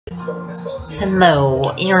Hello,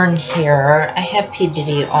 Aaron here. I have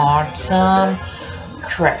PDD Autism,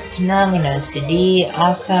 correct terminology,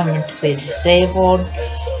 awesome, mentally disabled,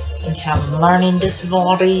 and have learning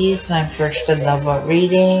disabilities. I'm first with level of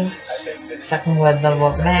reading, second with level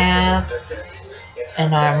of math,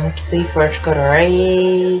 and I'm mentally first good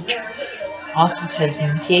age. Also has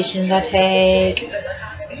medications I take.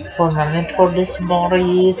 For my mental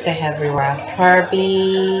disabilities, I have relapsed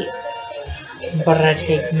heartbeat, but I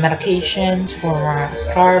take medications for my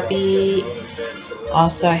heartbeat.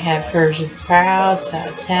 Also, I have Persian crowds,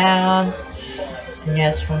 sad sounds, and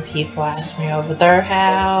yes, when people ask me over their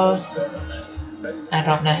house, I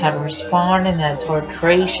don't know how to respond, and that's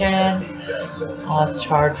torturation. Also, it's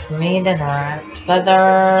hard for me to interact with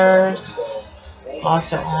others.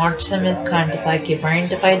 Also, autism is kind of like a brain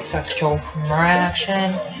delayed factual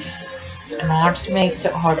interaction, and autism makes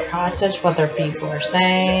it hard to process what other people are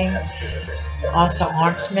saying. Also,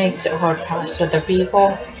 autism makes it hard to process other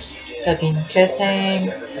people, hugging,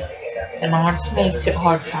 kissing. And autism makes it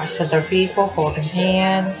hard to trust other people holding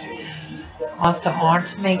hands. Also,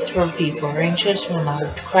 autism makes where people are anxious when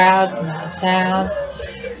loud crowds and loud sounds.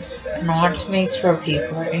 And autism makes where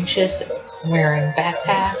people are anxious wearing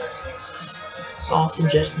backpacks. Also,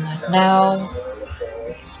 just like no,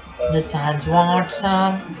 the signs of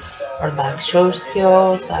autism are lack of social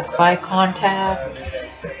skills, lack of eye contact,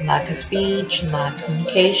 lack of speech, and lack of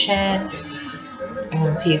communication. And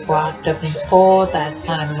when people act up in school, that's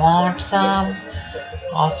sign of autism.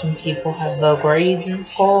 Also, when people have low grades in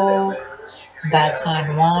school, that's sign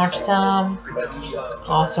of autism.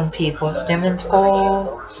 Also, when people stim in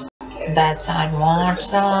school, that's sign of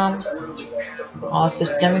autism. Also,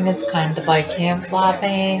 stimming is kind of like hand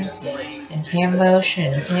flapping, and hand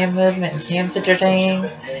motion, and hand movement, and hand fidgeting.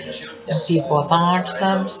 And people with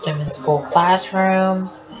autism stim in school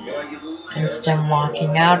classrooms, and stim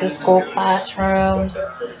walking out of school classrooms.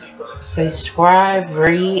 Please subscribe,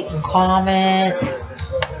 rate, and comment.